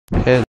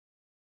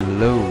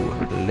Hello,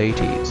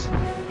 ladies.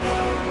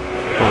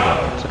 Hold on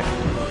one second.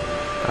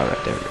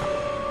 Alright, there we go.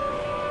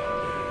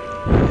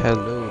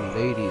 Hello,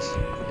 ladies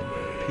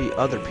and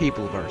other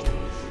people verse.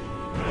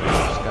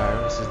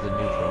 Skyrim, this is the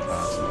new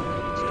profile, so I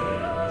can start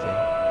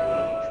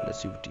anything. Let's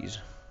see what these.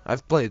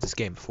 I've played this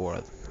game before,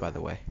 by the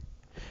way.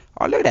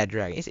 Oh, look at that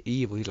dragon. He's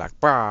evil. He's like,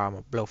 bah, I'm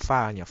gonna blow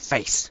fire on your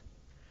face.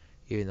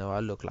 Even though I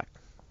look like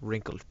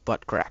wrinkled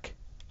butt crack.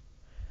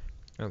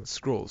 And the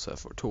scrolls have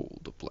foretold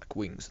of black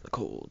wings in the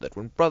cold, that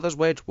when brothers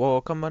wage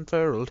war come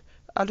unfurled,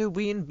 I'll do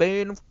we in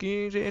bane of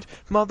it.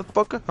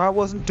 Motherfucker, I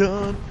wasn't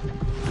done.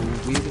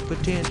 We will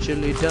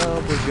potentially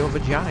double your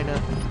vagina,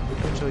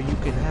 so you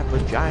can have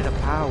vagina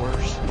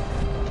powers.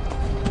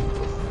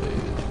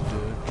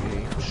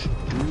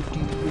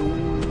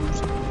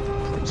 Studios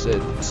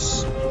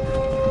presents.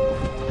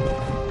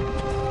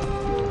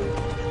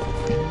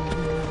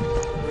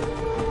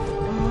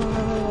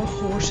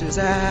 Horse's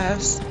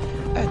ass,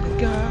 and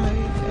a guy,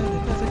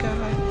 and another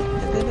guy,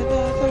 and then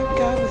another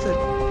guy with a...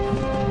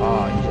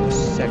 Oh, you're a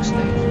sex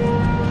slave.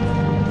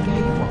 Yeah,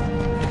 you want.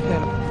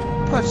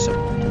 Yeah, put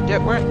some...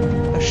 They're wearing...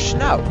 There's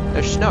snow.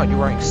 There's snow, and you're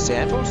wearing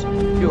sandals?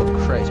 You're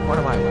crazy. What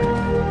am I wearing?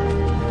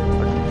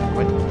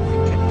 What you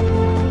can...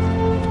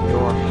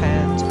 Your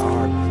hands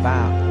are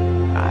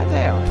bound. Ah,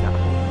 they are not.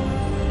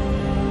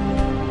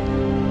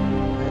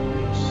 Let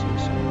me see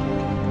something.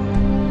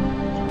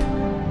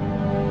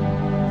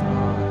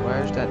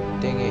 Where's that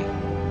thingy?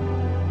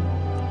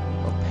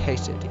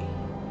 Opacity.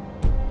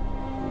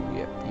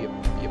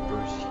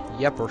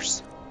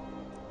 Yepers.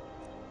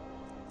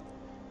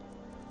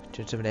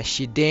 Turn some of that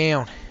shit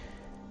down.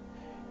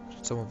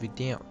 Turn some of it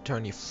down.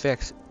 Turn the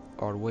effects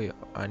all the way up.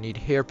 I need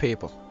to hear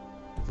people.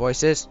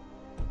 Voices.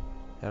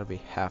 That'll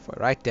be halfway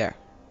right there.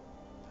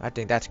 I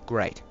think that's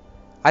great.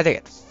 I think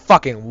it's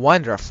fucking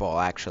wonderful,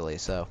 actually.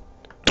 So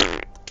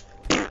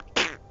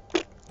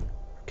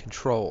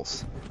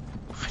controls.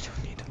 I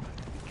don't need to.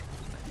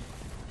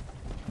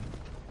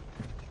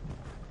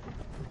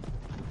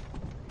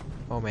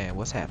 Oh man,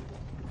 what's happening?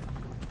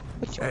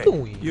 What you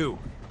doing? You're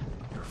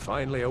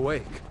finally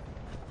awake.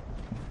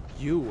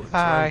 You were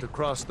trying to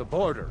cross the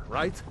border,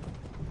 right?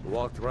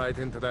 Walked right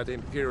into that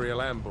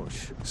Imperial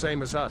ambush,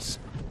 same as us,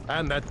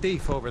 and that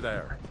thief over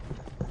there.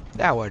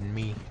 That wasn't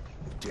me.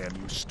 Damn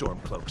you,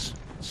 Stormcloaks!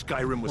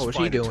 Skyrim was What was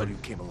fine he doing? until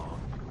you came along.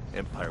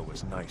 Empire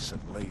was nice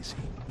and lazy.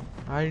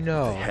 I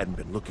know. They hadn't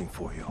been looking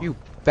for you. You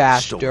Stolen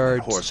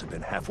bastards. horse had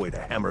been halfway to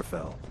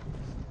Hammerfell.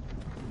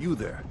 You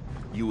there,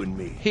 you and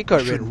me. He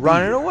could have been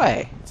running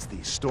away. It's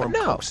these But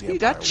no, Stormcloaks the he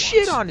Empire got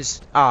shit wants. on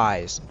his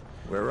eyes.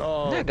 We're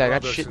all That guy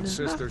got brothers shit in and his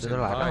mouth. And sisters they're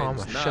in like, oh, I'm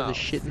Pines gonna shove now. this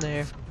shit in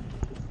there.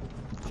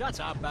 Shut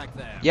up back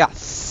there. Yeah,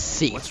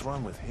 thief. What's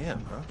wrong with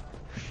him, huh?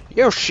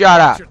 You shut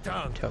up. Your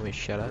tongue. Tell me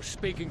shut You're up.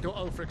 speaking to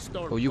Ulfric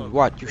Stormcloak. Oh, you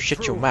what? You the shut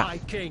your true mouth. High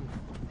King.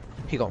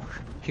 He gonna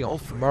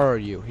Ulfric. murder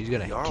you. He's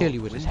gonna Jarl kill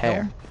you with his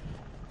hair.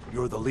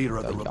 You're the leader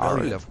of the The Jarl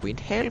rebellion. of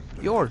Windhelm?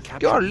 You're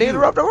Captain leader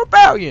you. of the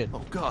rebellion.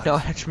 Oh God! No,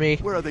 that's me.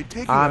 Where are they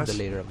taking I'm us? the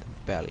leader of the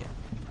rebellion.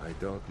 I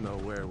don't know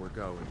where we're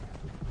going.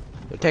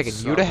 They're taking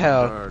you to Some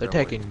hell. guard They're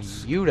taking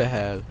awaits. you to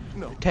hell.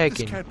 No, They're this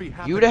taking can't be you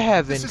happening. to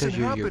heaven This because isn't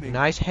you your happening.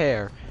 nice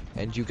hair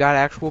and you got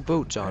actual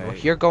boots on. Well, Hey,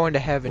 you're going to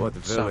heaven. What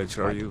village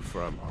are sometime. you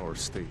from,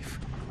 horse thief?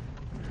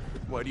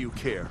 Why do you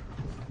care?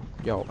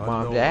 Yo, A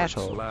mom's Nord's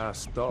asshole.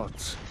 last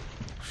thoughts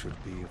should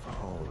be of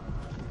home.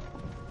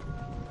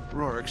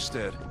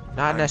 Rorikstead.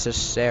 Not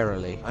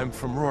necessarily. I'm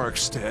from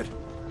Rorikstead.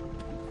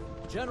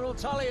 General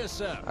Tullius,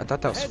 sir. I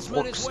thought that was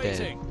Headsman is Forkstead.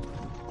 waiting.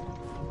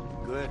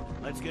 Good.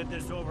 Let's get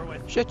this over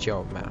with. Shut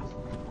your mouth.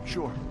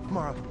 Sure.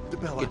 Mara,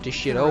 Debella. Get this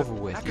shit Kara, over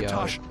with, yo.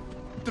 Akatosh,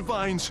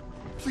 Divines,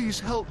 please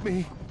help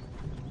me.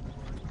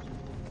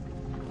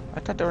 I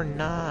thought there were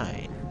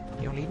 9.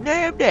 You only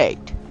named 8.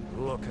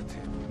 Look at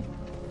him.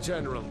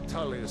 General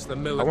Tullius, the I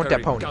military want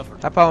that pony. governor.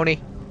 That pony.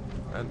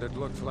 And it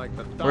looks like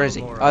the Where is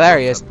he? Dalmor Oh, there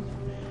he among is. them.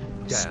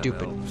 Damn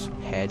Stupid elves.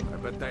 head. I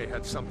bet they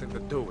had something to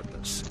do with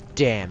this.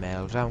 Damn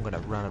elves. I'm gonna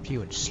run up to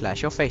you and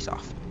slash your face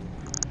off.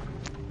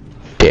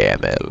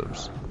 Damn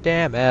elves.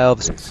 Damn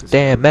elves.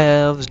 Damn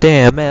elves.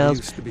 Damn elves.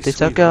 used to be It's a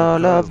sweet on a girl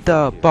girl of the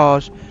from here.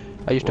 boss.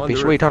 I used to be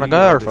Wonder sweet if on a Mead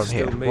girl is from still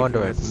here. making Wonder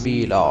that if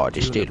mead Mead with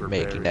is still juniper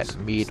making that berries.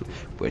 mead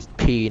with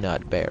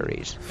peanut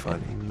berries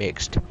Funny. and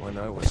mixed When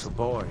I was a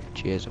boy,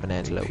 cheers of an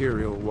antelope.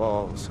 imperial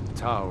walls and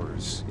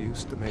towers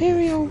used to make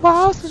Imperial me feel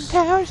walls so and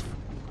small. towers.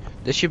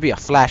 This should be a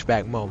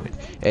flashback moment,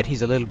 and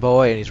he's a little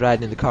boy and he's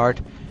riding in the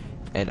cart,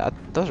 and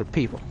those are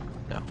people.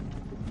 No.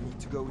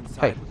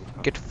 Hey,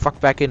 get the fuck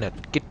back in there.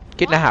 Get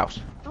in the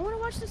house, I want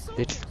to watch the sun.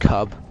 little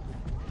cub.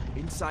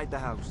 Inside the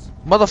house.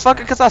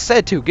 Motherfucker, cause I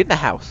said to. Get in the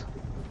house.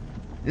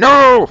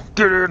 No!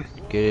 Get in!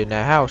 Get in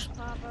the house.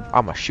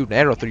 I'ma shoot an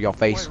arrow through your Why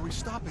face. are we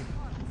stopping?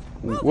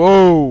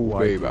 Whoa,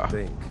 Why do you baby.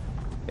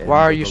 think?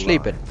 Why are End you of the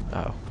sleeping?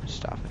 line. Oh,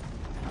 stop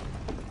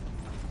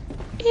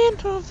it.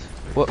 End of...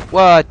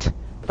 What?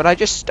 But I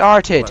just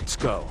started. Let's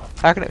go.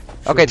 How can it...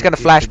 Okay, it's gonna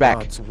Shouldn't keep the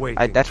gods flashback.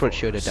 waiting That's what it for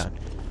should have us. done.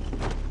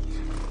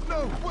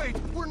 No, wait,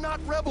 we're not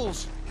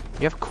rebels.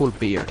 You have a cool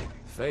beard.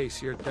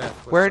 face your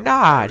death. with We're some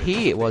not.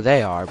 courage. Well,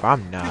 they are, but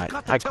I'm You've not.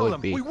 got to I tell could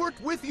them be. we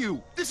worked with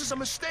you. This is a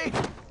mistake.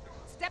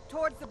 Step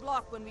towards the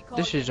block when we call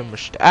This your is a name.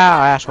 mistake.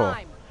 Ah, asshole.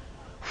 Time.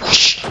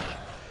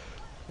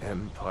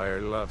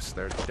 Empire loves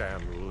their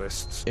damn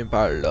lists.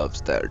 Empire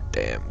loves their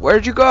damn.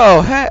 Where'd you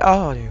go? Hey.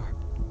 Oh, there you are.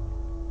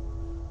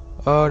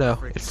 Oh no,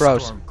 Frick it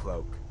froze.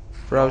 Stormcloak.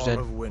 Frozen.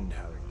 Jarl of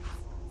Windhelm.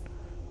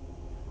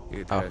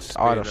 It Oh, has it's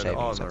been auto an saving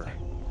or honor,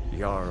 something.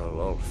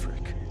 Jarl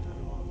Ulfric.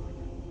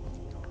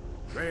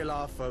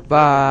 Ralof of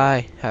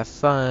Bye. Have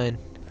fun.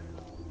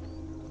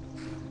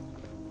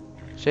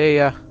 See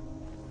ya.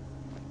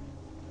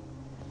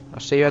 I'll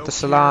see you at the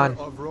salon.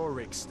 Of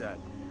Rorikstead.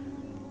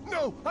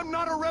 No, I'm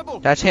not a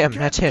rebel. That's him. You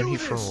That's can't him. do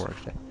He's from this. work.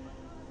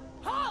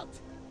 Halt!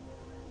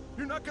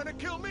 You're not gonna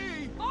kill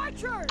me.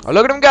 Archers! Oh,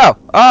 look at him go.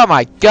 Oh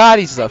my God,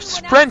 he's a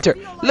sprinter.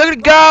 Look at him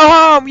go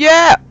home.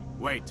 Yeah.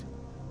 Wait.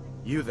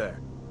 You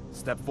there.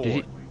 Step Did forward.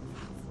 he?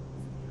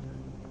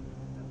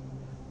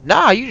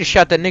 Nah, you just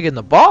shot that nigga in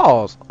the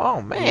balls.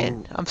 Oh man,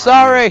 Ooh, I'm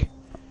sorry.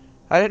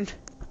 I didn't.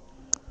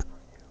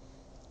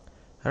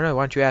 I don't know.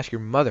 Why don't you ask your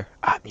mother?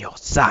 I'm your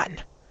son.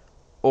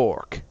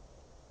 Orc.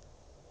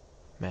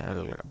 Man, I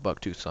look like a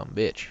buck-tooth son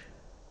bitch.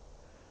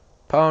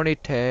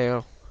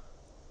 Ponytail.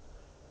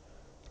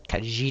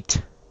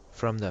 Khajiit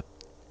from the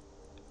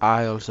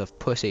Isles of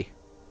Pussy.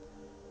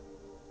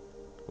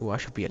 Ooh, I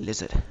should be a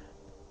lizard.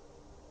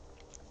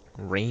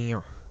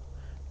 Rare.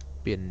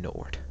 Be a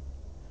Nord.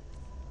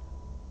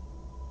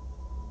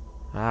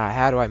 Ah,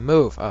 how do I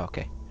move? Oh,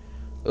 okay.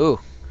 Ooh,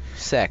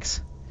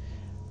 sex.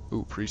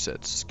 Ooh,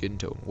 presets, skin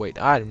tone. Wait,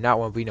 I do not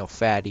want to be no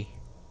fatty.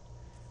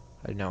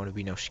 I do not want to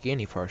be no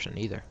skinny person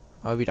either.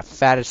 I want to be the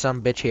fattest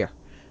son bitch here.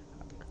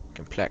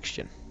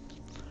 Complexion.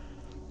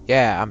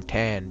 Yeah, I'm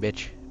tan,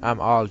 bitch. I'm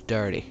all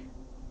dirty.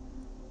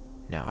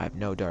 No, I have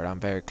no dirt. I'm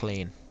very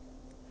clean.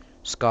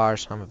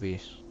 Scars. I'm gonna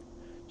be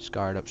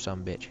scarred up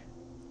some bitch.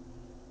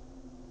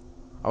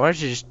 I want it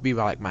to just be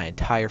like my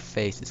entire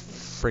face is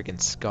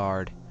freaking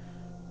scarred.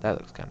 That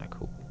looks kind of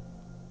cool.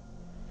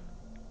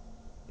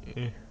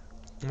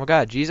 Oh my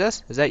God,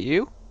 Jesus, is that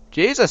you?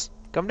 Jesus,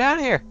 come down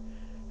here.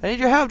 I need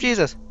your help,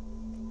 Jesus.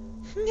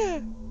 Yeah.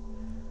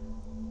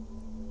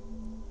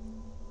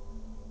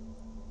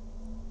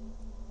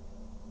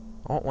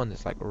 I want one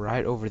that's like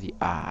right over the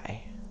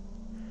eye.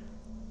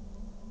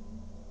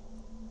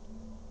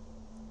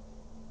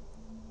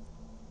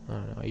 I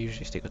don't know, I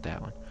usually stick with that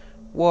one.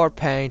 War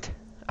paint.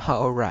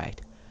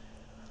 Alright.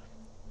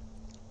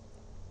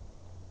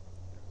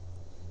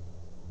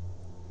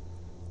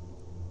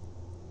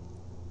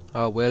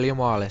 Oh, William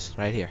Wallace,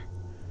 right here.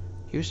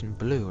 He was in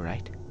blue,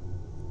 right?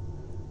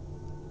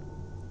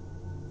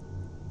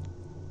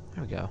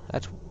 There we go.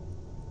 That's...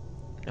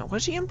 No,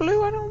 was he in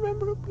blue? I don't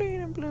remember him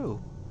being in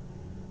blue.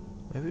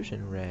 Maybe he was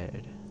in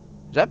red.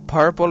 Is that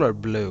purple or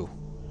blue?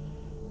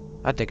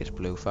 I think it's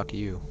blue. Fuck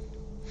you.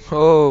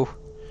 Oh!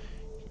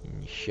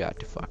 Shut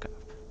the fuck up.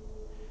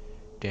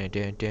 Dun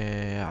dun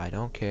dun. I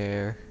don't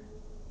care.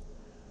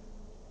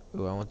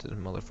 Ooh, I want this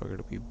motherfucker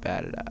to be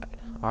batted eyed.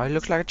 Oh, he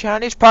looks like a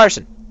Chinese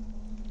person!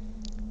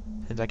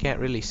 Since I can't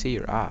really see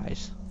your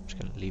eyes, I'm just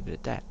gonna leave it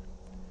at that.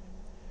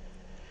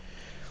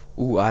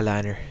 Ooh,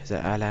 eyeliner. Is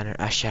that eyeliner?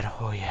 Eyeshadow.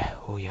 Oh yeah.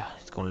 Oh yeah.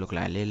 It's gonna look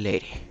like a little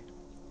lady.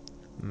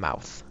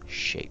 Mouth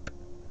shape.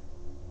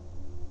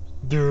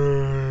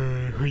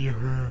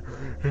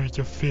 It's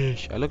a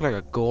fish. I look like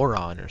a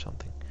Goron or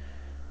something.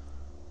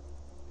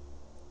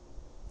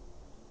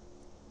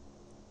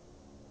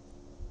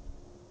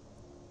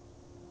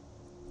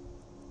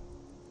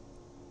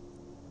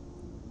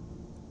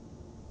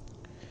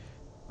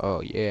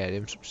 Oh yeah,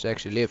 them some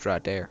sexy lips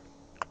right there.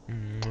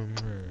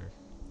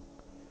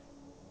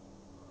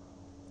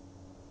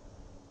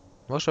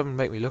 Most of them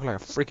make me look like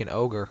a freaking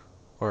ogre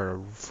or a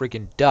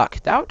freaking duck.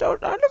 I look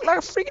like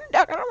a freaking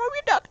duck. I don't want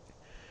to be a duck.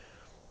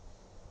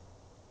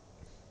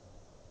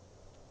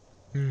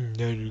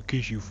 That'll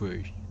kiss you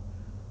first.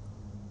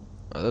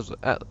 Oh,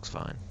 that looks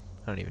fine.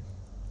 I don't even.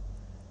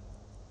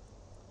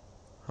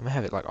 I'm gonna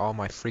have it like all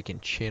my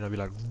freaking chin. I'll be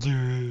like.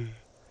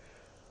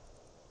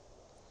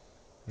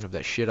 Rub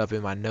that shit up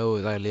in my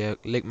nose. I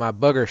lick my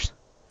boogers.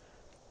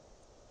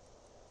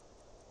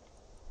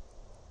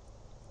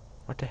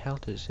 What the hell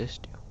does this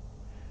do?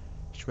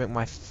 Just make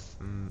my.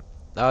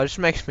 Oh, it just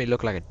makes me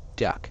look like a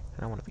duck.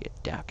 I don't want to be a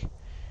duck.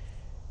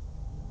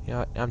 You know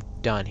what? I'm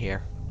done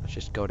here. Let's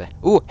just go to.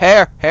 Ooh,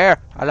 hair,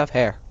 hair. I love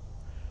hair.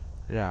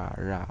 Ra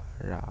ra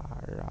ra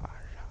ra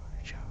ra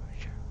ja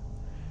ja.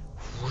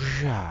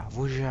 Wooja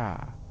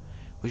wooja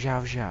wooja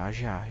wooja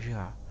wooja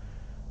wooja.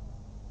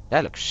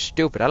 That looks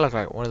stupid. I look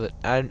like one of the.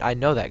 I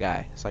know that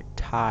guy. It's like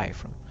Ty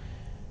from.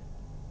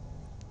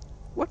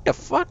 What the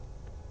fuck?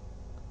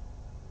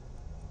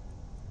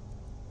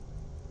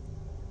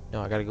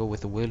 No, I gotta go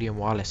with the William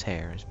Wallace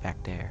hair. It's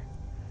back there.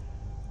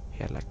 He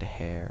had like the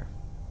hair.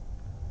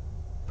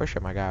 Pretty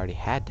sure my guy already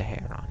had the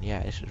hair on.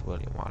 Yeah, this is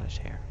William Wallace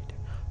hair. Right there.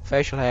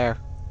 Facial hair.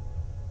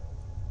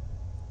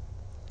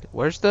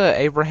 Where's the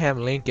Abraham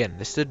Lincoln?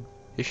 This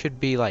should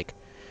be like.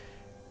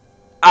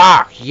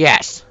 Ah,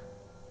 yes.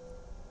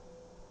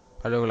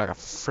 I look like a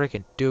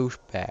freaking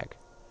douchebag.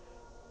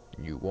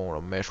 You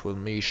wanna mess with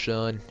me,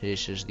 son?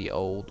 This is the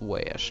Old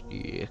West.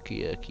 Yuck,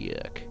 yuck,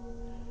 yuck.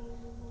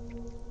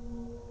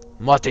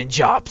 Mutton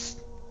chops!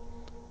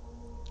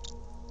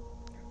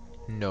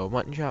 No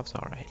mutton chops?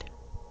 Alright.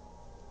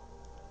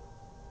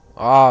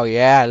 Oh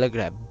yeah, look at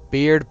that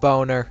beard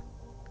boner.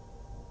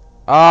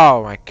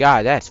 Oh my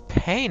god, that's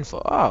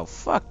painful. Oh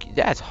fuck,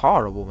 that's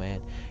horrible,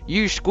 man.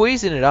 You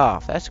squeezing it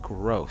off. That's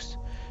gross.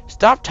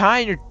 Stop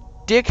tying your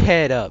dick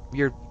head up.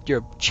 Your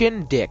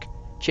chin dick.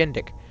 Chin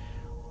dick.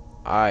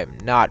 I'm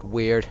not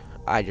weird.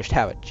 I just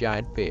have a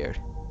giant beard.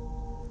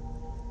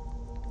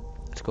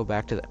 Let's go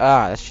back to the...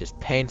 Ah, that's just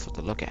painful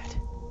to look at.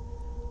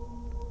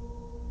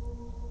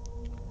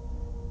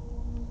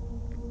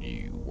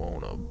 You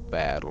wanna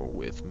battle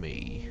with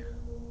me?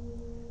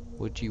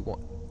 Would you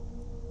want...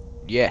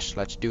 Yes,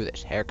 let's do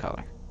this. Hair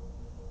color.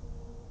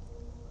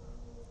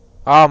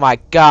 Oh my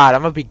god,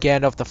 I'm gonna be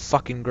Gandalf the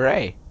fucking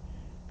gray.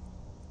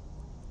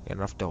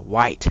 Gandalf the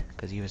white,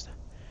 because he was the...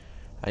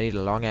 I need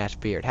a long ass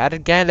beard. How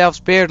did Gandalf's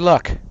beard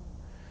look?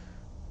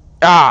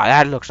 Ah,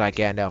 that looks like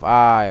Gandalf.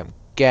 I am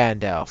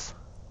Gandalf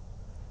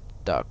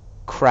the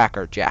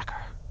Cracker Jacker.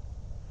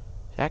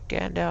 Is that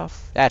Gandalf?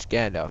 That's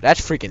Gandalf. That's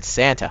freaking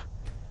Santa.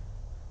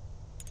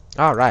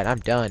 Alright, I'm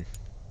done.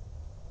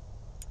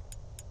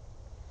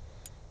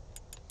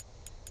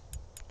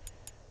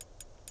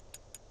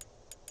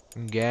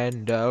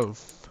 Gandalf.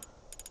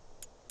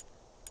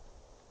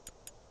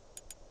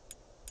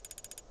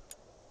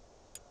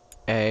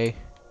 A.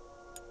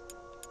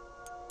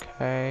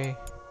 Okay.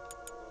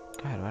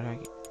 God, why do I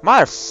get...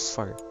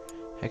 Motherfucker.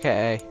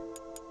 Okay.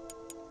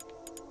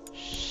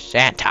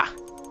 Santa.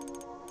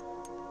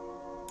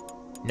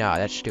 No,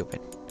 that's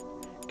stupid.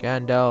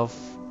 Gandalf.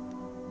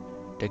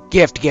 The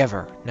gift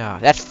giver. No,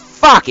 that's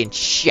fucking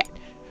shit.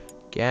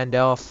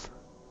 Gandalf.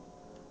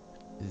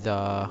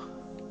 The...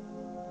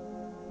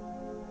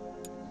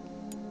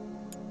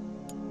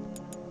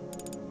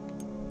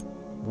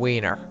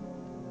 Wiener.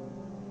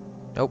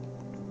 Nope.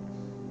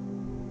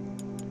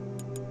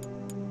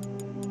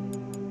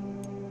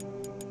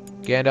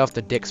 Gandalf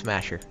the Dick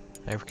Smasher.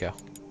 There we go.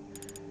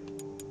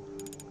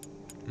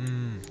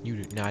 You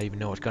do not even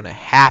know what's gonna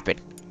happen.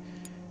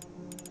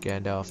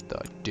 Gandalf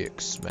the Dick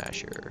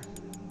Smasher.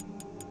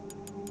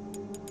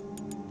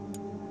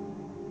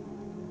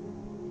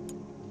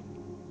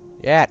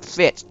 Yeah, it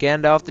fits.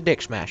 Gandalf the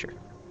Dick Smasher.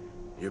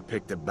 You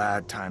picked a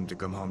bad time to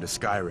come home to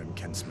Skyrim,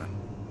 kinsman.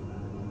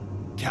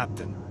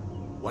 Captain,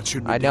 what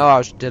should we do? I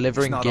was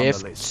delivering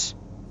gifts.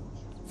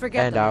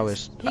 Forget And the I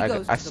list. was, He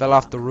goes I to the fell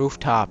off block. the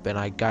rooftop and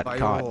I got By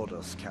caught. your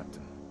orders,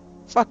 Captain.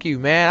 Fuck you,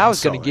 man. I I'm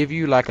was gonna sorry. give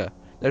you like a,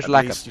 there's At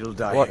like least a, you'll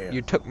die what, here,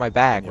 you took my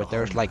bag, in your but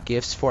there's like homeland.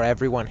 gifts for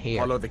everyone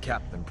here. Follow the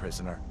captain,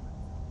 prisoner.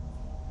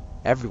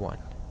 Everyone.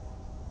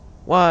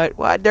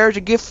 What? There's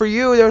a gift for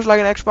you. There's like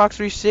an Xbox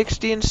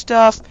 360 and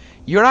stuff.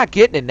 You're not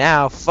getting it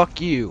now.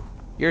 Fuck you.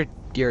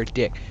 You're a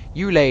dick.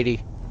 You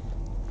lady.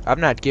 I'm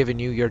not giving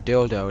you your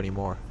dildo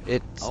anymore.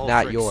 It's Oh,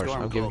 not frick, yours.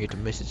 I'm giving Stormcloak. it to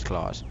Mrs.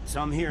 Claus.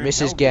 Some here in Mrs.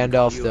 Hell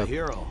Gandalf call you the a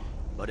hero,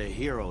 but a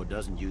hero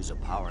doesn't use a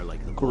power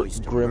like the Gr- voice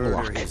to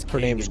Grimlock. murder his Her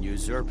king name's- and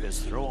usurp his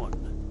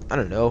throne. I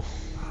don't know.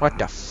 What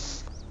the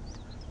f...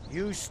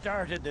 You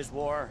started this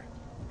war,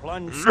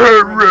 plunged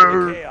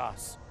Skyrim into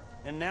chaos,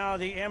 and now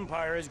the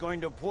Empire is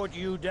going to put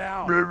you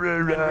down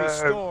and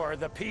restore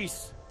the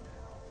peace.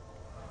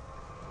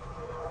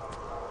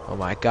 Oh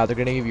my god, they're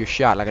gonna give you a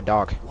shot like a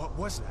dog. What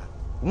was that?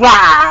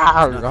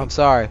 Rawr! I'm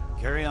sorry.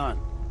 Carry on.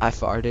 I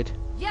farted.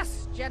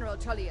 Yes, General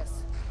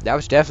Tullius. That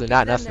was definitely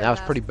not Give them nothing. their That was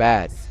last pretty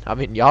bad. words. I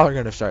mean, y'all are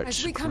gonna start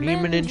As we screaming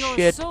commend and your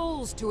shit.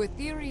 souls to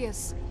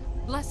Aetherius,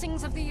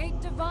 blessings of the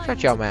eight divines.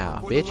 Shut your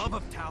mouth, bitch.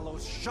 of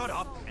Talos, shut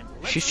up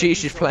and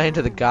She's playing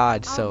to the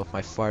gods, so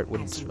my fart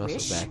wouldn't as you smell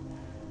wish. so bad.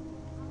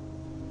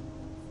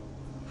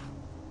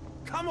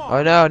 Come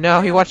on. Oh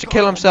no, he wants to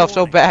kill himself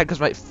so bad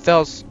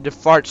because the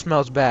fart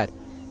smells bad.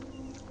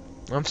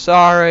 I'm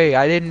sorry,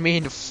 I didn't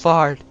mean to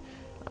fart.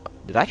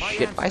 Did I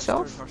shit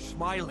myself? Are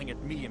smiling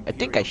at me, I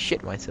think I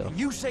shit myself.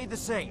 You say the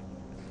same.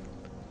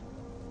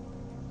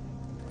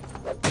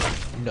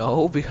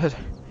 No, because...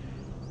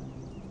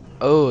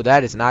 Oh,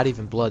 that is not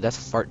even blood, that's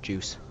fart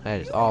juice.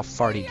 That is all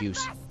farty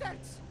juice.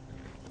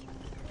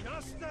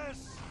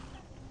 Justice.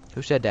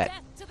 Who said that?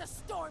 Death to the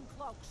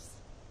Stormcloaks.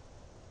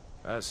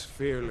 As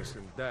fearless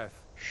in death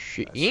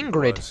Shit, as he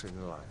Ingrid. was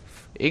in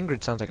life.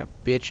 Ingrid sounds like a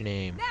bitch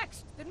name.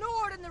 Next, the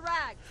Nord and the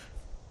Rags.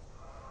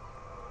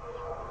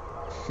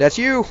 That's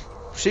you!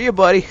 See you,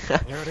 buddy.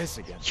 There it is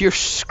again. You're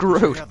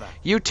screwed. Together.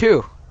 You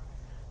too.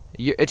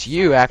 It's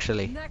you,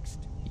 actually. Next,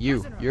 You.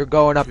 prisoner. You're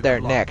going up To the there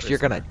block, next. You're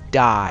gonna prisoner.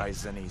 die.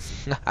 Nice and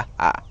easy.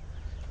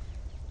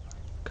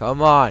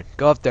 Come on,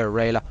 go up there,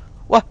 Rayla.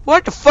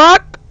 What the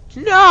fuck?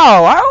 No,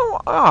 I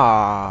don't.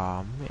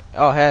 Aw, man.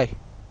 Oh, hey.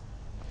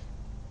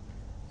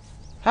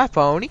 Hi,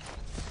 pony.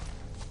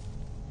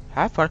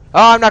 Hi, pony.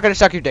 Oh, I'm not gonna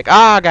suck your dick.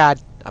 Oh, God.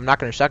 I'm not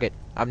gonna suck it.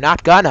 I'm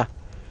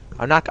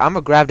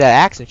gonna grab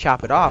that axe and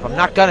chop it off. I'm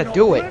not gonna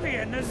do it.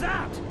 Oblivion is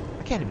that?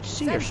 I can't even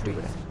see your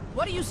stupid ass.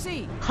 What do you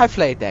see? I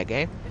played that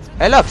game.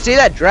 Hey, look, see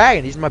that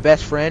dragon? He's my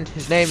best friend.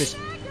 His name is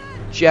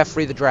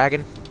Jeffrey the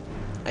Dragon.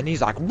 And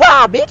he's like,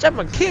 wow, bitch, I'm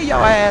gonna kill your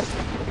ass.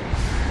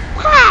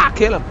 Wah!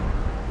 Kill him.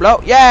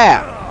 Blow.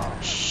 Yeah.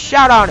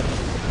 Shout on him.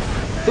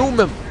 Zoom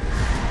him.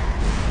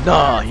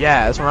 No,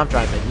 yeah, that's what I'm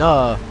trying to say.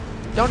 No.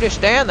 Don't just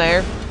stand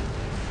there.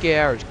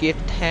 Get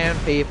town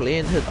people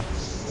into the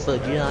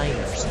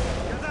vaginas.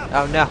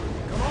 Oh no.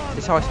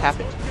 This always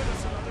happens.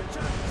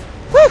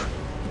 Woo!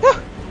 Woo!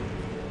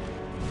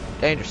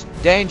 Dangerous.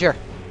 Danger.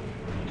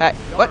 Hey,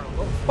 what?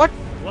 What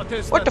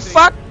the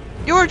fuck?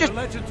 You were just...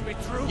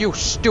 You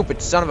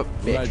stupid son of a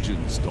bitch.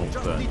 Legends don't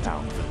burn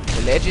down.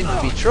 The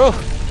legends be true.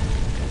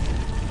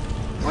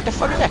 What the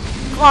fuck is that?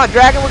 Come on,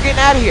 dragon, we're getting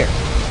out of here.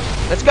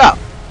 Let's go.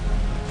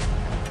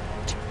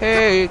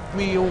 Take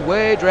me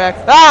away,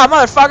 dragon. Ah,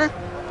 motherfucker!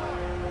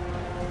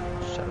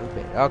 Son of a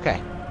bitch.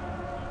 Okay.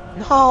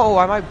 No,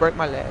 I might break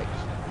my legs.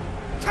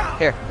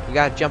 Here, we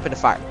gotta jump in the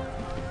fire.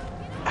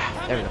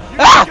 Ah, there we go.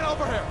 Ah! Get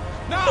over here!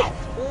 Now!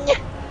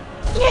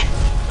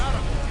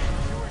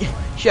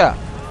 Shut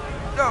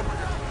up.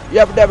 You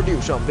ever never do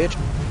something, bitch.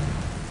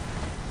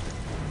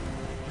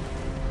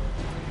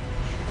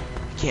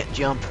 You can't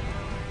jump.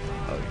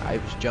 Oh, I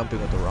was jumping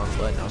with the wrong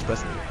button. I was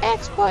pressing the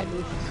X button.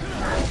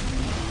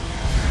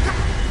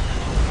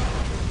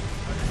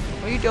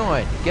 What are you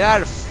doing? Get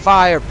out of the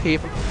fire,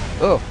 people.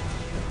 Oh,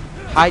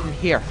 hide in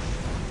here.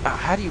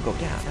 How do you go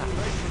down?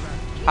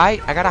 I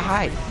gotta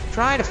hide. I'm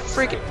trying to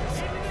freaking.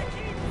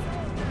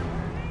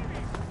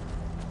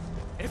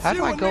 How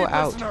do I go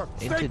out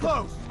into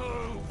the?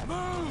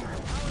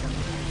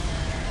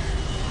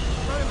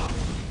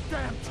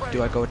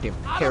 Do I go with the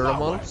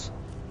Imperials?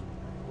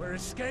 We're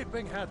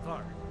escaping,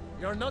 Hathor.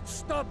 You're not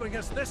stopping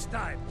us this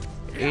time.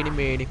 Eeny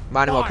meeny.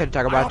 Mighty well can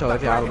talk about it.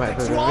 You are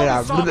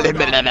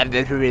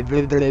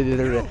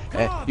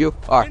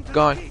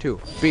going to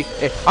be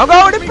it. I'm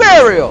going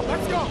Imperial!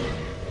 Let's go!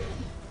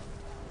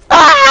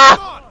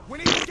 Ah! We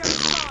need to get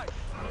inside!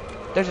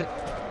 There's a...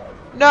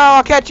 No,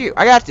 I'll catch you.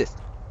 I got this.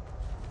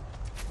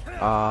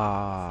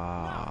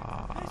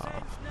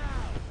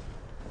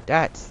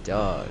 That's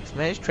dogs.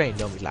 Man, this train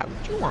don't be like,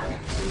 what you want?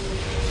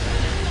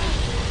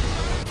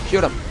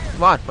 Shoot him.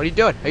 Come on. What are you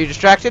doing? Are you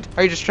distracted?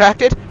 Are you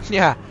distracted?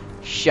 Yeah.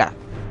 Shut up.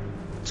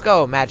 Let's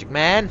go, Magic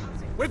Man.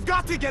 We've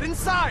got to get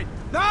inside!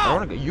 I Now!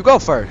 wanna go. You go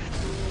first.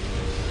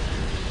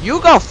 You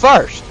go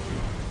first.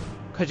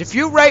 Cause if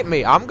you rape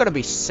me, I'm gonna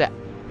be set.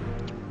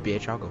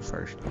 Bitch, I'll go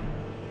first.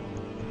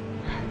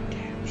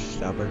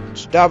 Damn,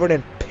 stubborn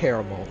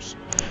Imperials.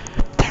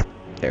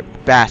 They're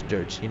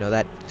bastards. You know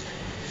that.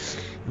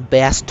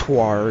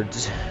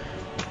 Bastards.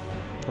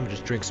 I'm gonna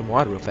just drink some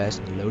water real fast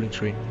in the loading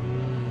screen.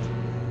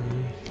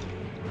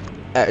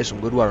 That is some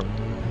good water.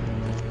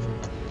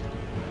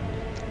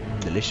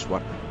 Delicious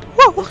water.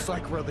 Whoa. Looks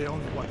like we're the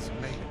only ones who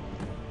made it.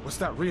 Was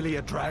that really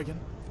a dragon?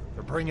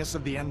 The bring us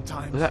of the end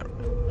times? Was that?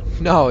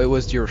 No, it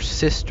was your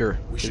sister.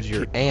 We It should was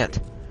your keep aunt.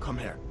 Come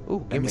here. Ooh,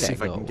 Let give me me see that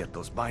if I can gold. get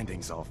those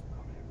bindings off.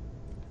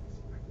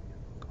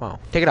 Come on,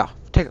 take it off.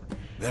 Take it.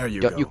 There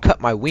you Don't go. you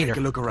cut my wiener. Take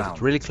a look 'cause around.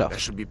 It's really close. There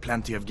should be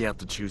plenty of gear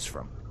to choose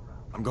from.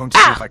 I'm going to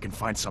see if I can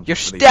find something. You're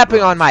for these stepping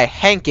brothers. on my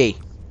hanky.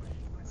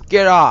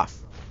 Get off.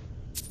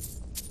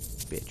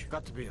 Bitch.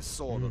 Got to be a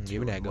sword or two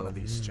Give me that in one gold.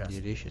 of these chests.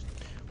 Delicious.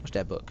 What's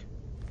that book?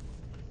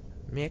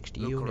 Mixed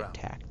Look unit around.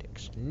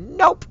 tactics.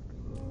 Nope.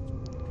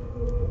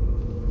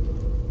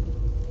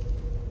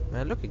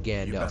 Man, look at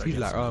Gandalf. better He's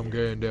get like, some I'm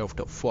Gandalf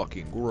the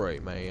fucking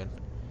great, man.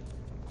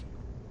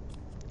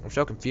 I'm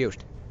so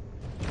confused.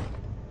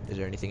 Is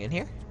there anything in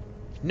here?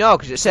 No,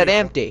 because it said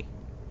empty.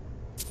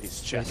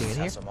 These chests Anything in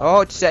here? have some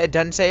Oh, it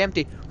doesn't say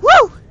empty.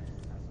 Woo!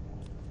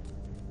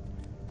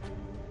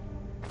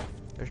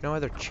 There's no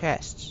other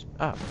chests.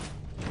 Oh.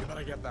 You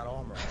better get that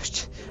armor.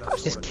 I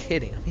was just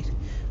kidding. I mean,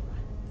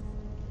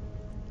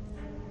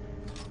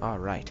 all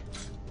right.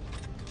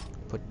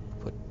 Put.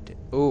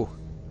 Ooh.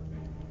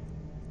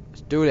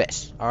 Let's do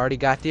this. I already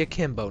got the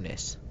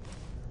akimbo-ness.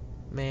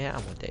 Man, I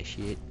want that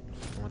shit.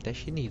 I want that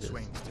shit neither.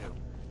 Swings too.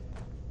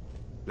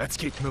 Let's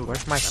keep moving.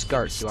 Where's my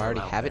skirt? Do I already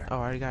have it? Oh, I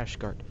already got a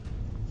skirt.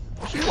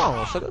 What you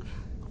want, sucker?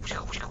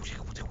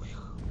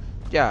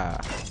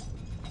 Yeah.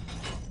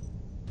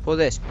 Pull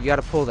this. You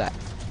gotta pull that.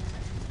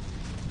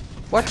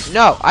 What?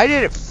 No, I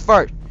did it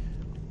first.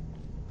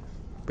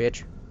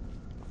 Bitch.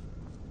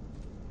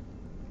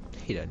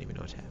 He doesn't even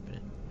know what's happening.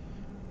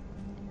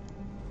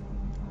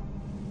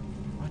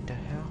 What the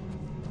hell?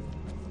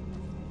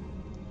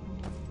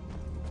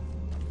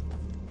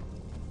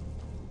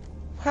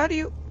 How do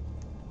you...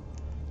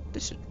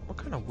 This is... What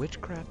kind of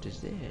witchcraft is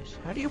this?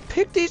 How do you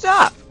pick these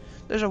up?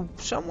 There's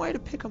some way to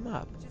pick them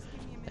up.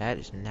 That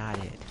is not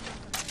it.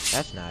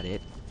 That's not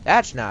it.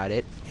 That's not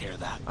it. Hear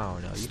that? Oh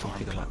no, you can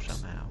pick them up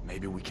somehow.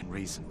 Maybe we can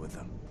reason with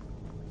them.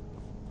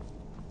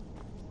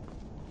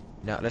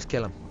 No, let's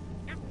kill him.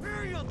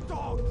 Imperial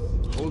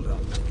dogs! Hold up.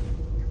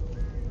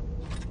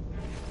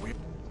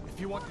 If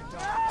you want to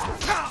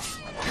die...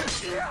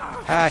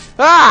 Hi.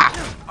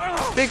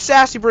 Ah! Big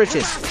sassy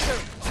britches.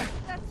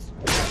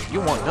 You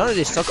want none of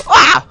this, sucker.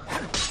 Ah!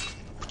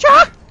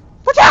 Cha!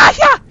 Cha!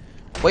 Yeah!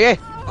 Well, yeah.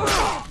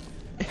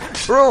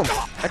 Broom!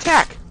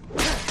 Attack!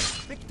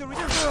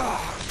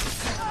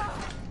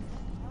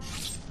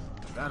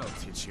 That'll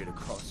teach you to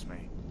cross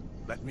me.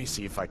 Let me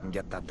see if I can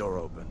get that door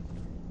open.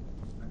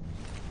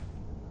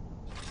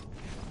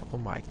 Oh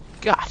my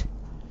god.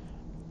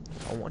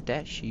 I want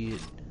that shit.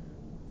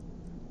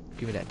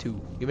 Give me that too.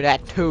 Give me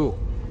that too.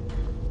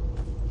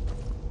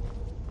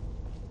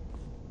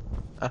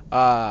 Ooh,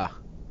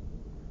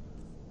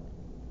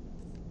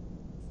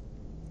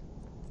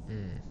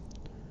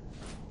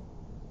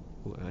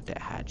 I got that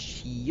hot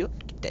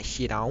shield. Get that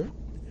shit on.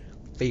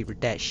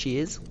 Favorite that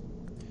shiz.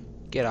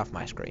 Get off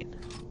my screen.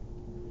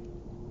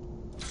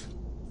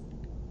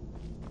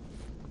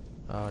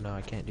 Oh no,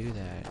 I can't do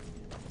that.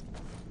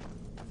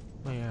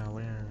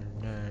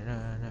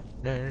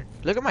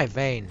 Look at my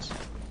veins.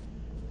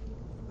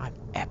 I'm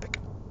epic.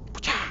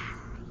 Okay,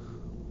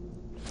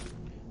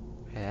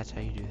 that's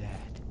how you do that.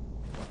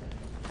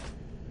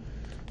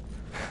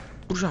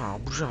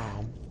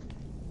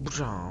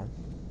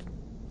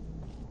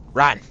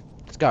 Run!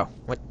 Let's go.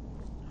 What?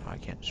 Oh, I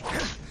can't. Can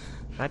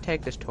I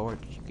take this torch?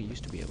 You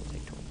used to be able to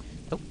take torch.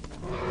 Nope.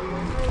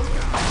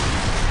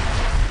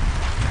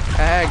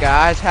 Hey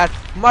guys,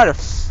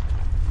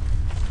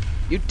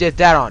 you did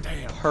that on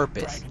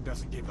purpose.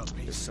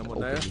 Is someone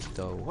there?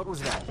 What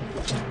was that?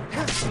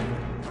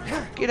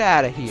 Get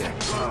out of here,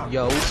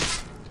 yo.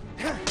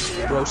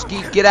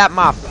 Broski, get out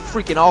my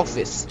freaking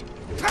office.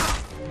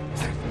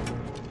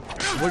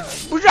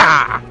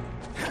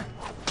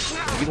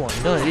 You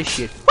want none of this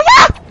shit.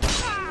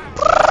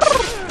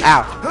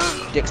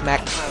 Ow. Dick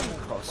smack.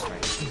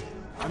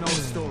 I know the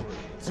story.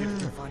 See if you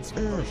can find some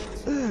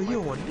potions. You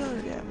don't want none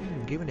of that.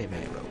 Give me them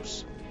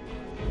arrows.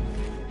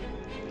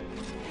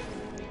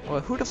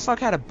 Well, who the fuck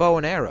had a bow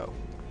and arrow?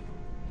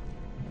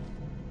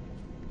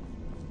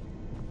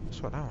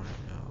 That's what I want to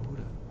know. Who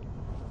the...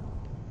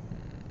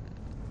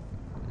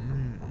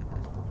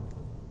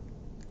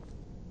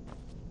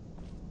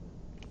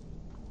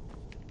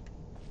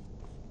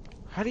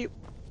 How do you...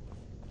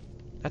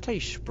 That's how you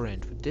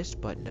sprint, but this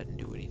button doesn't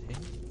do anything.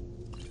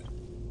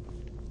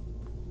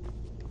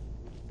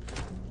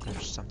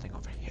 There's something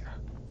over here.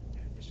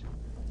 There it is.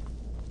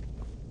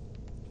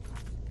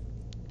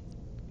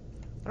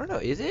 I don't know,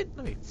 is it?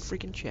 Let me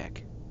freaking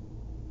check.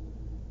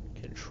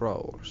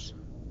 Controls.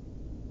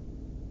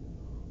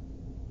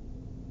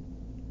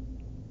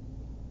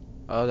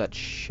 Oh, that's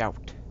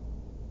shout.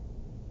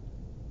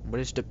 What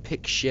is to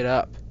pick shit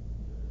up?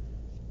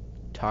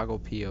 Toggle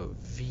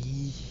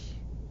POV.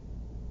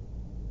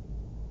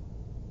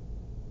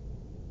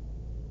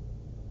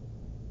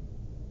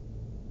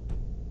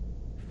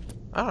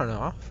 I don't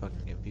know, I'm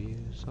fucking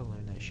confused. I'll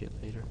learn that shit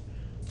later.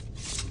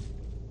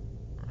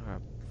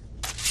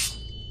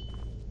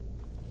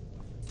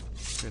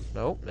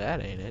 Nope,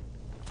 that ain't it.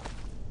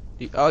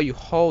 Oh, you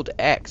hold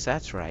X,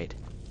 that's right.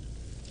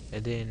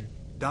 And then...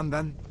 Done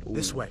then? Ooh.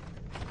 This way.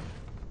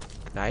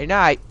 Night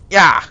night.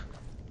 Yeah!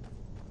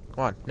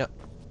 Come on, no.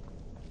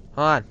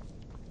 Hold on.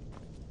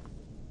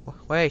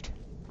 Wait.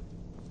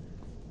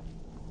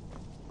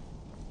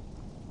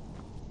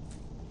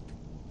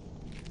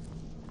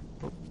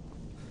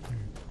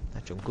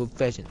 That's a good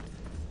pheasant.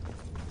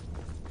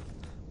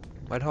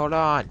 Wait, hold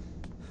on.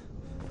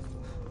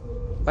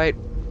 Wait.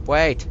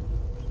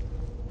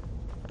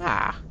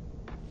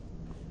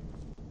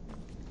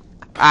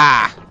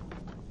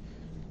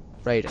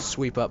 Ready to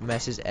sweep up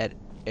messes at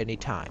any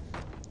time.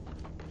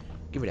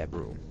 Give me that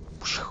broom.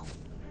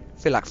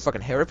 Feel like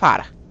fucking Harry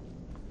Potter.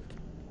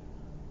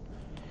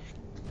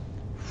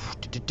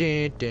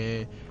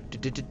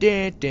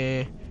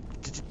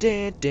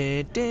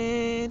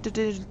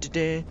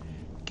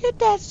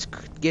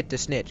 Get the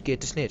snitch,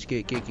 get the snitch.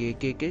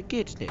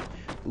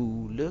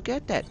 Ooh, look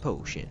at that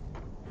potion.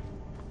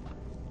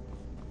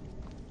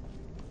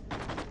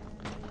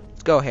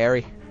 Let's go,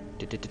 Harry.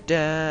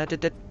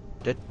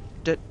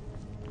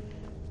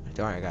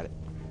 Alright, I got it.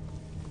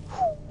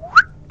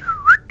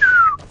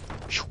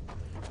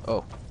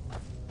 Oh.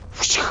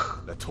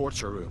 The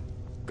torture room.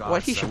 God,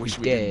 What? He should I wish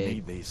be we didn't dead.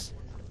 need these.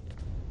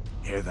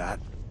 Hear that?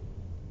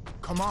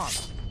 Come on.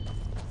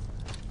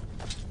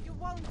 You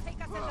won't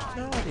take us alive.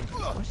 No, I didn't.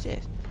 What's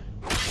this?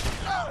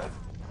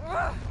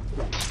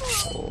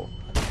 Oh.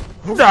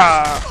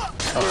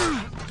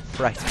 Oh.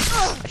 Right.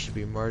 I should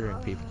be murdering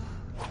people.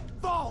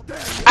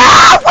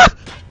 Ah!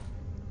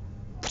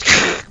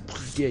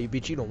 Yeah, you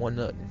bitch, you don't want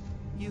nothing.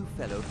 You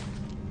fellow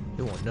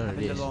You want none of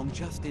happened this. along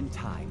just in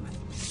time.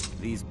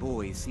 These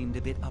boys seemed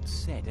a bit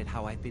upset at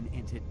how I've been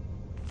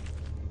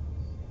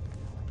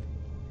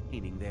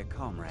entertaining their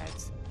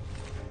comrades.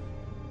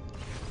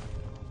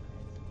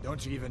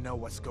 Don't you even know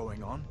what's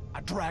going on?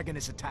 A dragon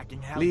is attacking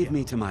Helgen. Leave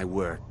me to my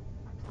work.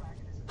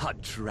 A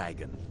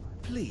dragon.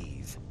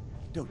 Please,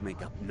 don't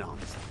make up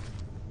nonsense.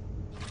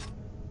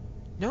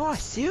 No, I'm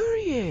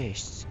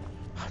serious.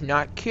 I'm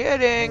not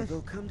kidding.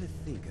 Although come to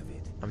think of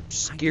it, I'm I did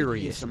hear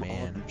scarious, some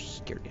man. odd I'm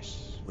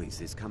scarious.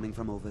 voices coming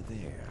from over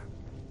there.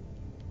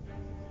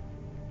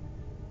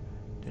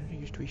 Didn't there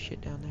used to be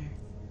shit down there?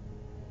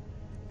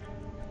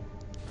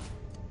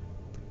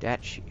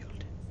 That shield.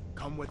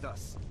 Come with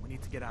us. We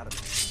need to get out of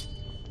here.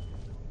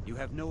 You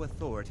have no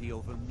authority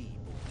over me,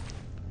 boy.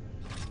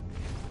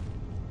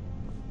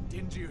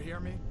 Didn't you hear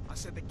me? I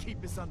said the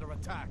keep is under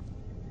attack.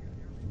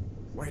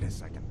 Wait a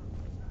second.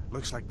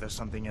 Looks like there's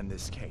something in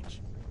this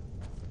cage.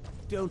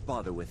 Don't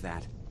bother with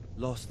that.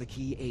 Lost the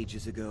key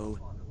ages ago.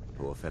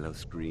 Poor fellow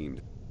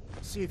screamed.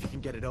 See if you can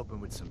get it open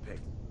with some pick.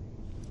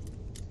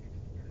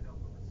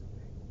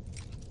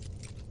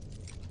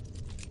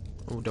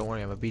 Oh, don't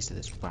worry, I'm a beast of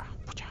this.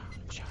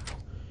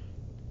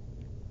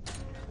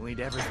 We'll need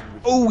everything.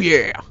 Oh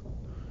yeah!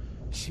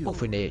 Sure.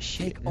 Open that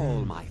shit. Take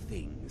all my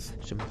things,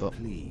 Some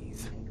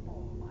please.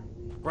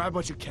 Grab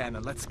what you can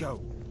and let's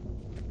go.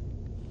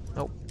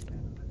 Nope.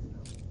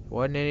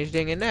 Wasn't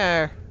anything in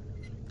there.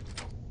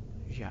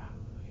 Yeah.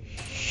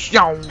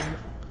 Shoo.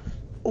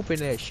 Open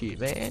that shit,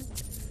 man.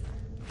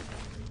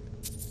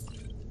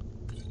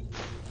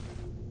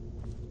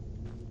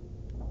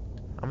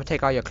 I'm gonna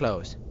take all your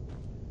clothes.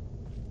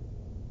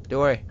 Don't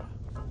worry.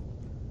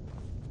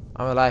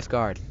 I'm a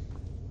lifeguard.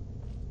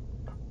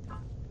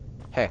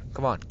 Hey,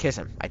 come on, kiss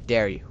him. I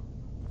dare you.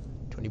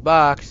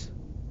 $20.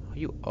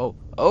 You oh.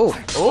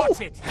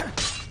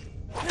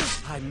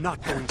 I'm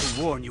not going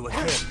to warn you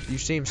again. You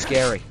seem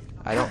scary.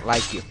 I don't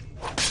like you.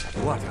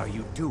 What are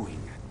you doing?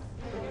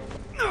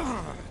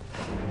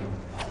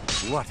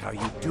 What are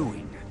you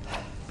doing?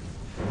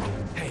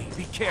 Hey,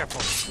 be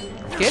careful.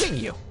 I'm kidding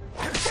you.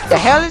 The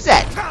hell is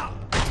that?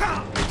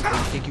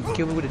 You think you can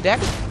kill me with a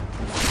dagger?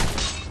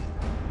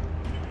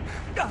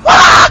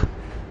 Ah!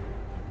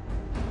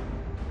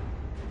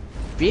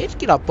 Bitch,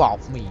 get up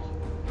off me,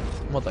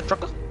 mother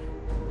trucker.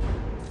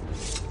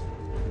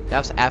 That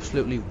was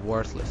absolutely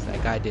worthless.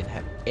 That guy didn't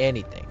have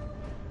anything.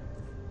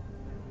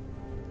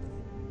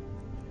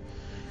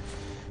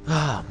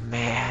 Oh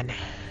man,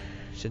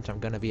 since I'm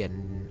gonna be a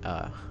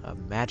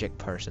magic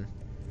person,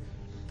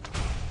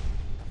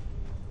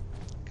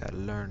 gotta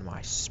learn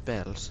my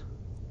spells.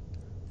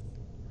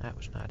 That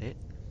was not it.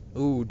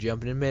 Ooh,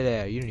 jumping in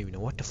midair. You don't even know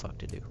what the fuck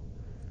to do.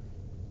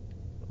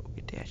 Oh,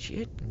 get that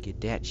shit and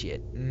get that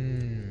shit.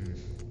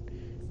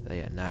 They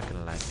are not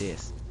gonna like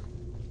this.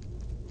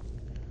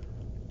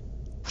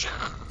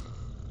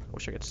 I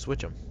wish I could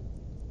switch them.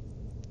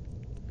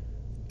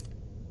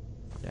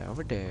 Down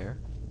over there.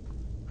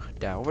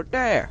 Down over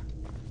there.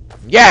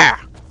 Yeah!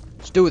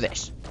 Let's do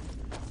this.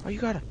 Oh, you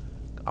gotta...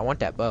 I want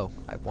that bow.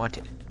 I want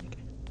it.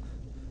 Okay.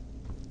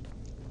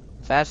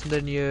 Faster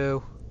than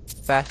you.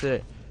 Faster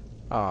than...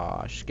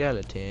 Aw,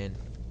 skeleton.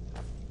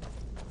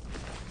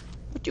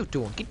 What you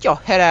doing? Get your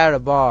head out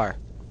of the bar.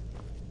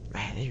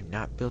 Man, they do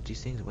not build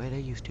these things the way they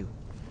used to.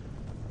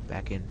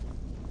 Back in...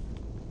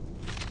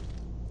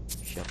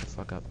 Shut the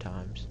fuck up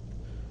times.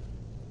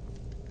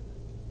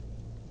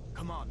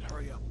 Come on,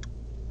 hurry up.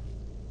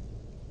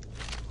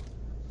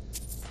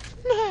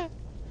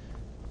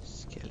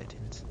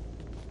 Skeletons.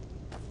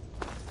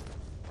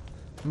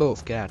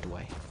 Move, get out of the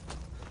way.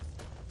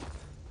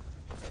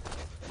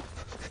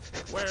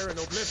 Where in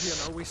Oblivion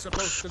are we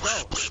supposed to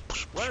go?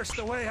 Where's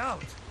the way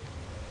out?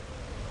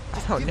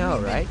 I don't know,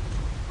 right?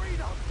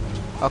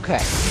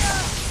 Okay.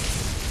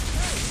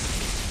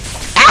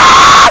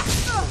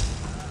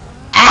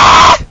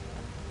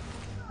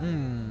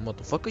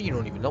 Motherfucker, you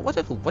don't even know what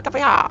to do. What the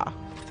fuck?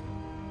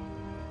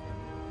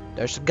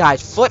 There's a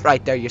guy's foot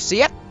right there. You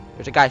see it?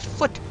 There's a guy's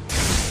foot.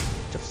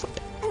 It's a foot.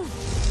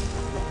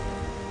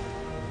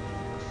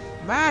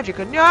 Magic,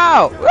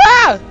 no!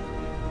 Ah!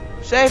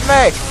 Save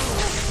me!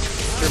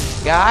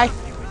 Guy?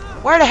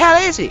 Where the hell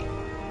is he?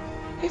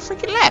 He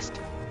freaking left.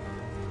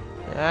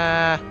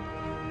 I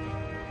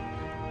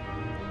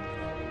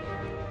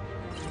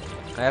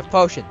have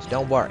potions,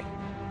 don't worry.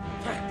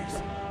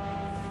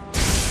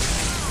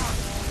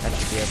 That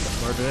should be able to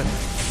murder him.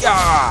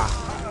 Yeah!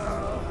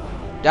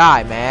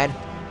 Die, man.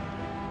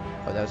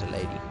 Oh, that was a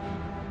lady.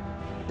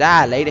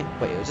 Die, lady.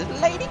 Wait, was it a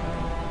lady?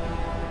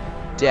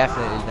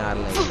 Definitely not a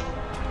lady.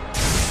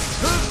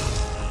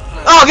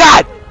 Oh,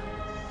 God!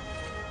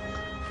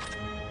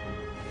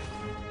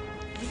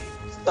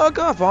 Snuck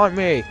up on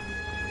me.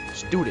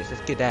 Let's do this.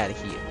 Let's get out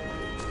of here.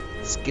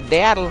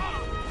 Skedaddle.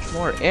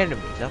 More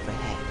enemies up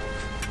ahead.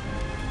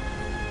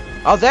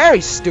 Oh, there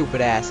his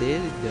stupid ass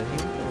is. He doesn't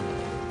even know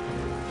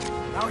that.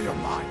 Now you're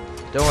mine.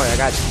 Don't worry, I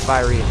got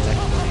fiery and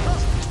electrical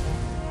hands.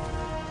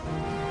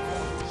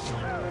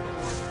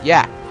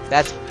 Yeah,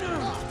 that's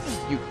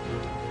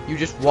you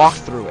just walk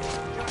through it.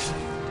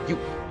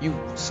 You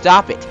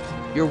stop it.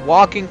 You're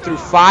walking through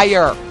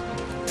fire.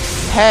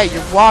 Hey,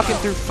 you're walking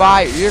through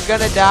fire. You're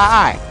gonna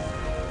die.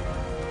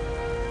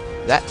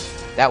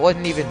 That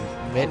wasn't even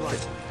meant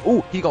for.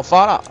 Ooh, he gonna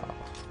fall off.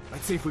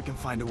 Let's see if we can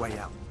find a way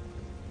out.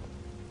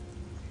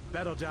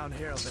 Better down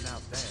here than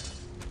out there.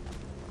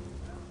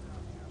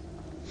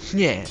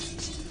 Yeah.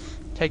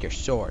 Take your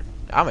sword.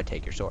 I'm gonna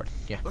take your sword.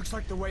 Yeah. Looks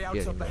like the way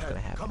out's up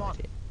ahead. Come on.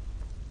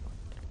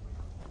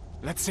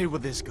 Let's see where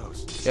this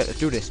goes. Yeah, let's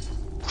do this.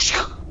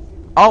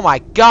 Oh my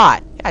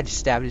god! I just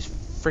stabbed his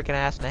freaking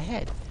ass in the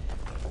head.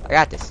 I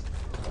got this.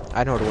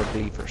 I know the word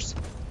believers.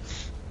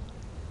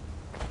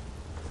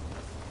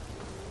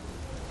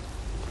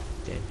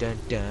 Dun dun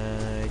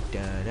dun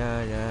dun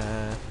dun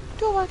dun.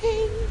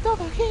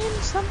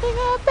 Dovahkin, something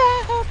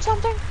about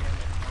something.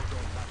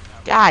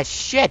 God,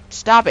 shit!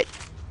 Stop it!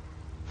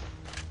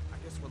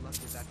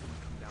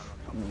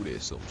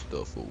 piss some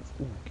stuff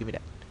off. Ooh, give me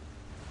that.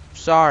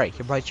 Sorry,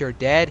 but you're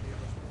dead.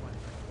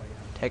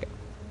 Take it.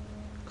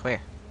 Come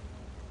here.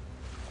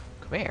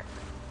 Come here.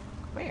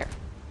 Come here.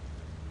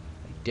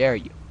 I dare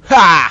you.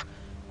 Ha!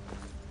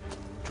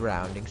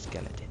 Drowning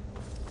skeleton.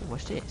 Ooh,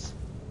 what's this?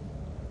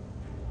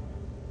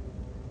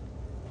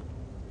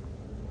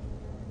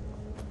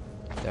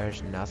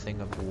 There's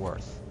nothing of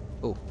worth.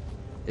 Oh,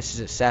 this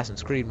is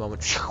Assassin's Creed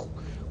moment.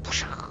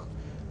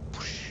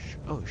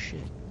 Oh shit.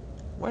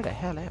 Where the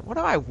hell am I? What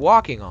am I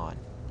walking on?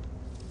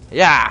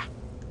 Yeah!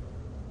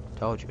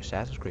 Told you,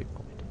 Assassin's Creed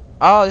moment.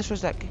 Oh, this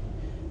was that. I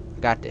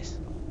got this.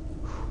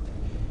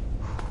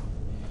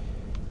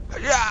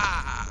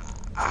 Yeah!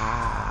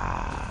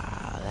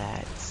 Ah,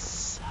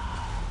 that's.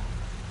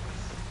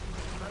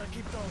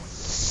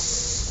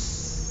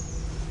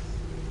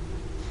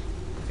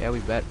 Yeah, we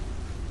bet.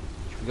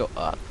 Should we go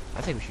up?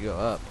 I think we should go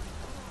up.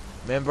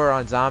 Remember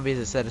on zombies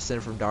it said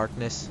ascend from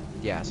darkness?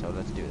 Yeah, so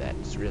let's do that.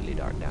 It's really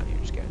dark down here,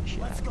 scaring the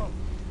shit out of me.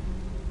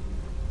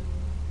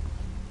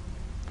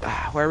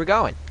 Ah, where are we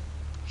going?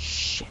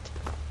 Shit.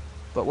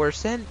 But we're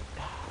sent.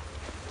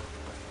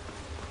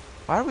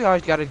 Why do we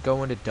always gotta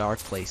go into dark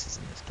places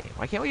in this game?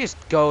 Why can't we just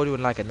go to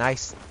like a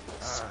nice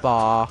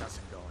spa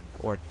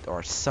or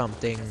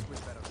something?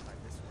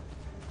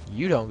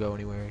 You don't go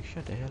anywhere.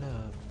 Shut the hell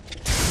up.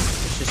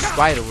 It's just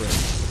spider room.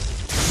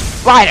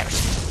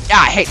 Spiders! Yeah,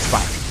 I hate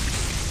spiders.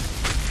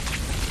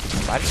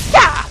 Spiders.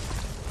 Yeah!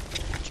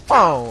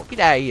 Oh, get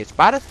out of here,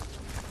 spiders.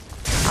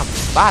 I'm a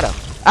spider.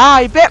 Ah,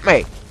 he bit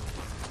me!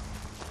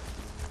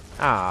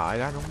 Ah, I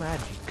got no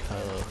magic.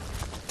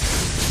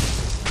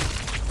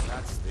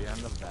 That's the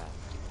end of that.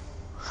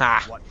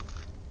 Ha!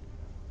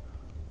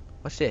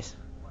 What's this?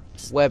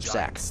 Web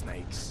sack.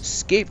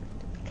 Escape.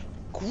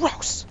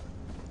 Gross!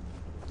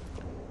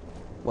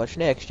 What's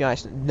next,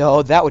 giant?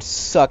 No, that would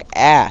suck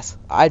ass.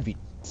 I'd be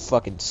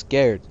fucking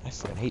scared. I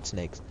fucking hate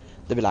snakes.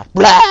 They'd be like,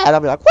 blah! And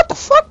I'll be like, what the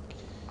fuck?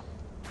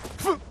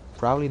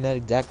 Probably in that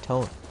exact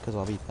tone, because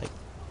I'll be like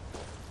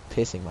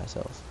pissing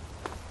myself.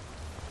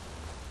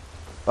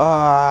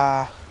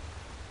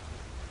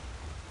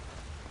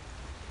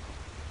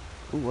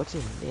 Ooh, what's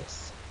in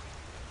this?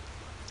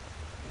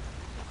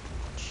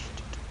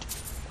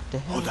 The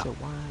hell's a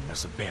wine?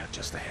 There's a bear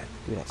just ahead.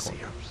 Do that See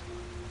corner. her?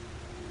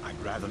 I'd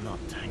rather not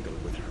tangle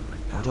with her right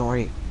now. Oh, don't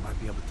worry. You might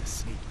be able to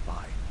sneak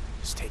by.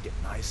 Just take it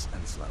nice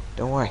and slow.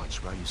 Don't worry.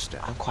 Watch where you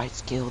step. I'm quite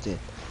skilled in.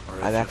 Or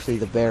if I'm you're actually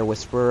the feeling bear weak,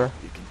 whisperer,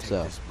 you can take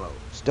so this bow.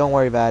 just don't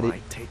worry about it.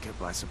 Might take it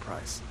by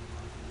surprise.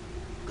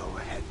 Go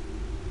ahead.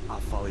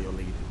 I'll follow your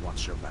lead and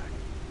watch your back.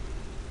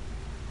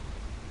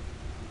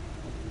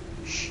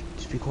 Shh,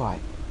 just be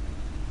quiet.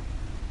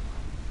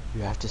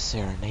 You have to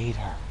serenade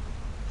her.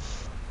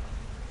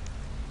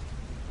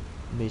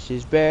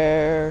 Mrs.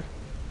 Bear,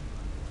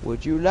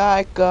 would you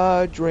like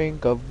a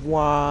drink of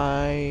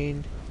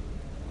wine?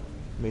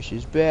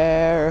 Mrs.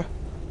 Bear,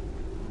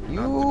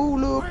 you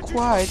look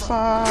quite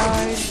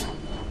fine.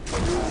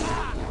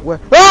 Where?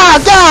 Ah,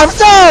 God, I'm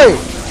sorry!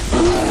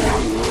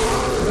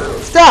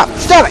 Stop!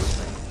 Stop it!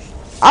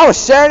 I was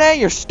serenading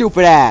your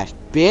stupid ass,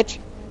 bitch.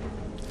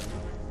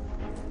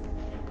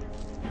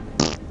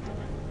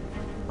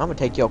 I'm gonna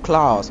take your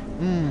claws.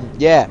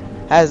 Yeah.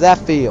 How does that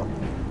feel?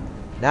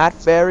 Not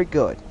very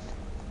good.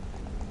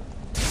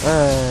 You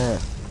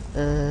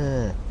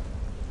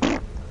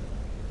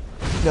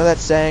know that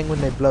saying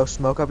when they blow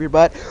smoke up your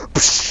butt?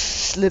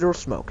 Psh, literal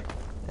smoke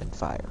and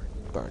fire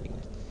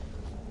burning.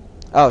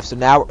 Oh, so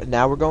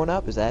now we're going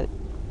up? Is that it?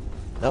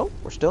 No,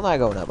 we're still not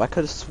going up. I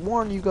could have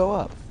sworn you go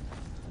up.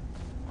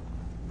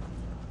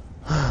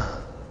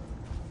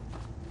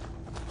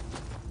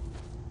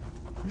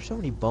 There's so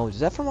many bones.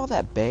 Is that from all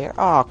that bear?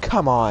 Oh,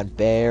 come on,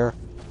 bear.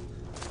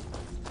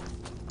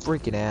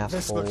 Freaking asshole.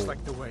 This looks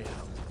like the way out.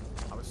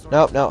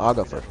 Nope, no, I'll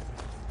go first.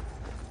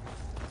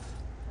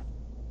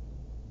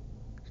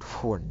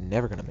 We're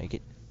never gonna make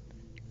it.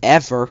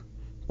 Ever.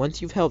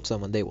 Once you've helped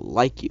someone, they will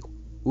like you.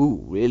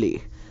 Ooh,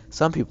 really?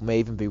 Some people may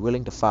even be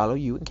willing to follow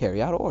you and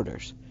carry out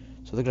orders.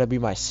 So they're gonna be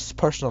my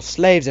personal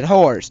slaves and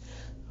whores.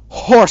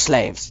 Whore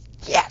slaves.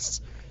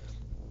 Yes!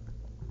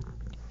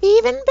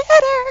 Even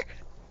better!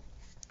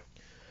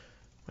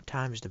 What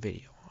time is the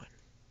video on?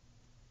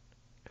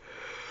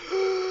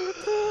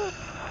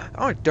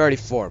 Only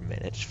 34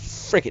 minutes.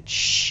 Frickin'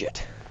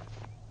 shit.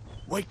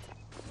 Wait.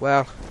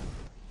 Well,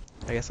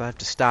 I guess I'll have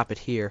to stop it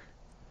here.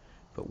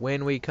 But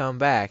when we come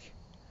back,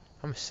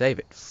 I'm gonna save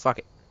it. Fuck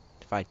it.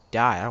 If I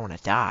die, I don't wanna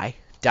die.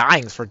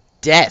 Dying's for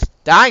death.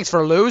 Dying's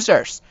for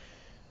losers.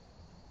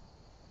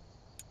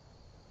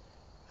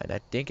 And I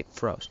think it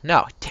froze.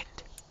 No, it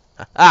didn't.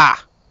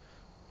 Ah!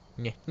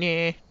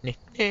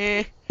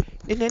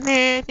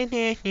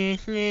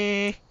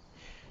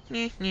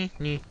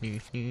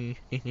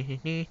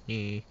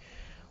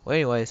 Well,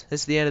 anyways,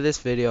 this is the end of this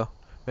video.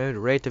 Remember to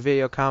rate the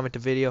video, comment the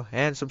video,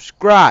 and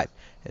subscribe.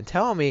 And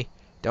tell me,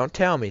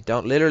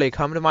 don't literally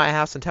come to my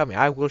house and tell me.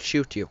 I will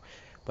shoot you.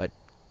 But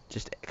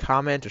just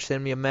comment or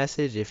send me a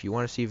message if you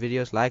want to see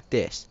videos like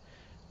this.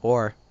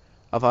 Or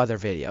of other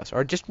videos.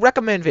 Or just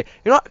recommend videos.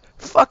 You know what?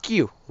 Fuck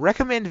you.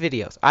 Recommend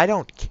videos. I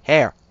don't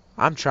care.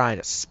 I'm trying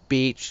to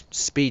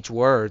speech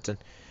words and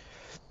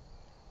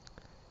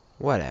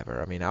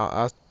whatever. I mean,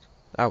 I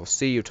will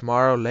see you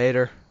tomorrow,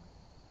 later,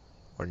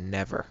 or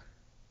never.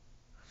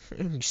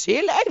 See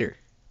you later.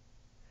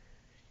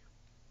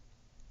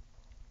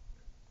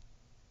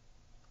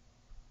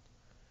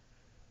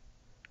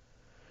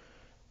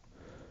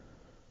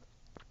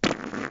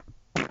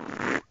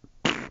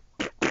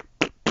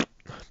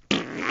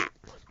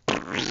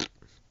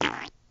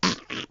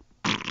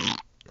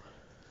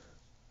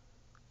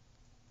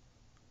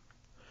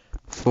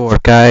 For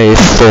guys,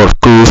 for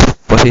goof,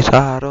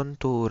 positaron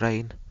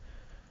turain.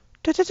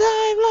 To the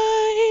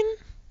timeline.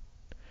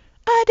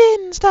 I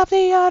didn't stop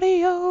the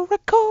audio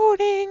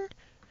recording.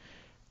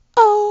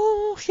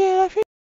 Oh, shit,